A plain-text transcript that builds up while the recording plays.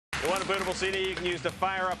You want a bootable CD you can use to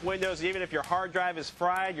fire up Windows. Even if your hard drive is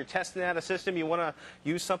fried, you're testing out a system, you want to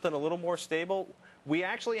use something a little more stable, we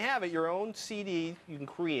actually have it, your own CD you can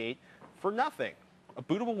create for nothing. A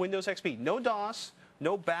bootable Windows XP. No DOS,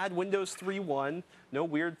 no bad Windows 3.1, no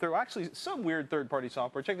weird actually some weird third-party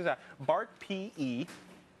software. Check this out. Bart PE.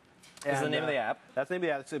 Is the name of the app? That's the name of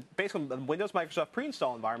the app. It's based on the Windows Microsoft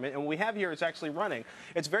pre-install environment, and what we have here is actually running.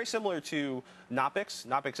 It's very similar to Knoppix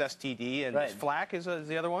STD, and FLAC is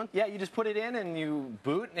the other one. Yeah, you just put it in and you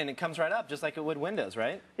boot, and it comes right up, just like it would Windows,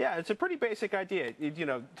 right? Yeah, it's a pretty basic idea.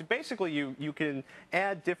 Basically, you can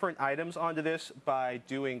add different items onto this by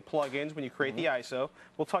doing plugins when you create the ISO.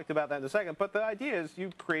 We'll talk about that in a second, but the idea is you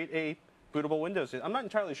create a bootable Windows. I'm not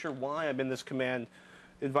entirely sure why I'm in this command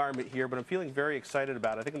environment here, but I'm feeling very excited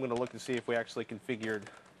about it. I think I'm going to look to see if we actually configured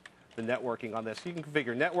the networking on this. You can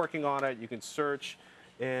configure networking on it. You can search.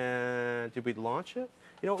 And did we launch it?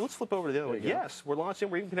 You know, let's flip over to the other one. Yes, we're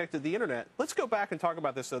launching. We're even connected to the internet. Let's go back and talk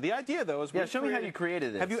about this, though. The idea, though, is show me how you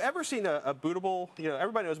created this. Have you ever seen a bootable?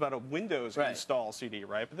 Everybody knows about a Windows install CD,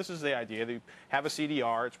 right? But this is the idea. You have a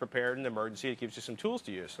CDR. It's prepared in an emergency. It gives you some tools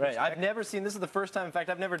to use. Right. I've never seen this. Is the first time. In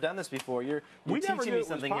fact, I've never done this before. You're teaching me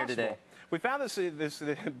something here today. We found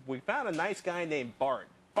we found a nice guy named Bart.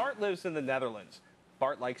 Bart lives in the Netherlands.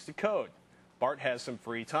 Bart likes to code. Bart has some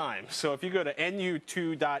free time. So if you go to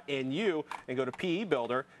nu2.nu and go to PE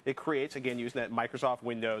Builder, it creates, again, using that Microsoft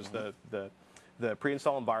Windows, the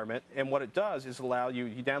pre-install environment. And what it does is allow you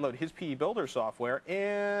download his PE Builder software,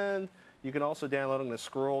 and you can also download, I'm going to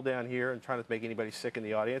scroll down here and try not to make anybody sick in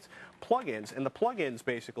the audience, plugins. And the plugins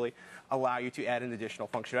basically allow you to add in additional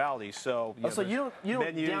functionalities. So, you don't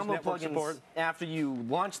menus, download plugins support after you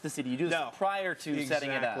launch the CD. You do this prior to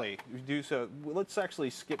setting it up. Exactly. You do so. Let's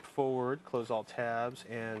actually skip forward, close all tabs,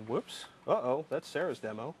 and whoops. Uh-oh, that's Sarah's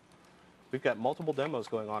demo. We've got multiple demos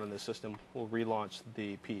going on in this system. We'll relaunch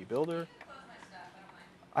the PE Builder.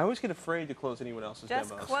 I always get afraid to close anyone else's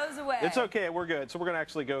demos. Just close away. It's okay, we're good. So we're going to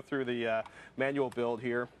actually go through the manual build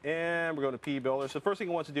here, and we're going to PE Builder. So the first thing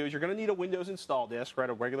you want to do is you're going to need a Windows install disk, right?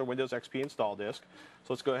 A regular Windows XP install disk.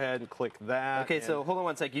 So let's go ahead and click that. Okay, so hold on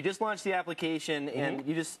one sec. You just launched the application, and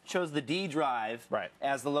you just chose the D drive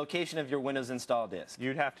as the location of your Windows install disk.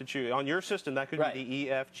 You'd have to choose. On your system, that could be the E,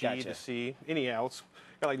 F, G, the C, any else.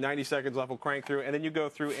 Got like 90 seconds left. We'll crank through, and then you go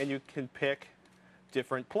through and you can pick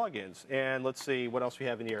different plugins. And let's see what else we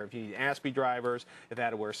have in here. If you need ASCII drivers, if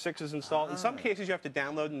Adware 6 is installed. In some cases, you have to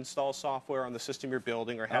download and install software on the system you're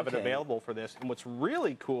building or have it available for this. And what's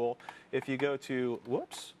really cool, if you go to,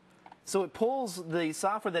 whoops. So it pulls the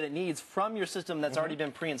software that it needs from your system that's already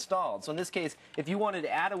been pre-installed. So in this case, if you wanted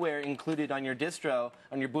Adware included on your distro,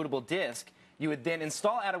 on your bootable disk, you would then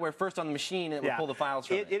install Adware first on the machine, and it would pull the files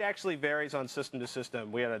from it. It actually varies on system to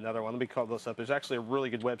system. We had another one. Let me call this up. There's actually a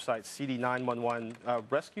really good website, CD911,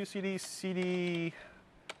 Rescue CD,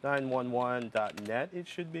 cd911.net, it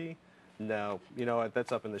should be. No, you know what,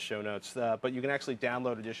 that's up in the show notes. But you can actually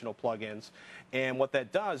download additional plugins. And what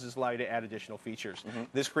that does is allow you to add additional features.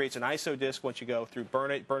 This creates an ISO disk. Once you go through,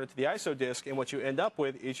 burn it to the ISO disk, and what you end up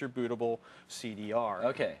with is your bootable CDR.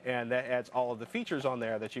 Okay. And that adds all of the features on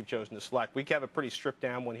there that you've chosen to select. We have a pretty stripped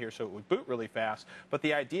down one here so it would boot really fast. But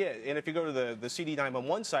the idea, and if you go to the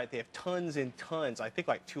CD911 site, they have tons and tons, I think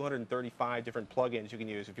like 235 different plugins you can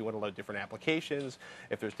use if you want to load different applications,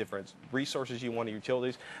 if there's different resources you want to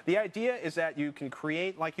utilities. The idea is that you can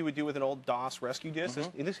create like you would do with an old DOS rescue disk.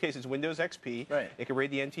 In this case, it's Windows XP. It can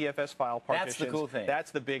read the NTFS file partitions. That's the cool thing.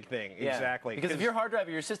 That's the big thing. Yeah. Exactly. Because if your hard drive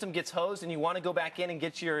or your system gets hosed and you want to go back in and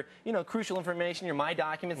get your crucial information, your My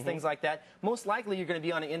Documents, things like that, most likely you're going to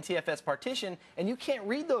be on an NTFS partition, and you can't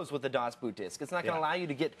read those with a DOS boot disk. It's not going to allow you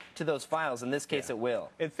to get to those files. In this case, it will.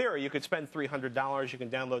 In theory, you could spend $300. You can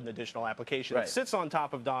download an additional application. It sits on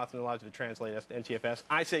top of DOS and allows you to translate to NTFS.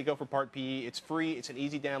 I say go for Bart PE. It's free. It's an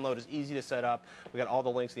easy download. It's easy to set up. We got all the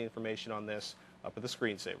links, the information on this up at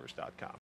thescreensavers.com.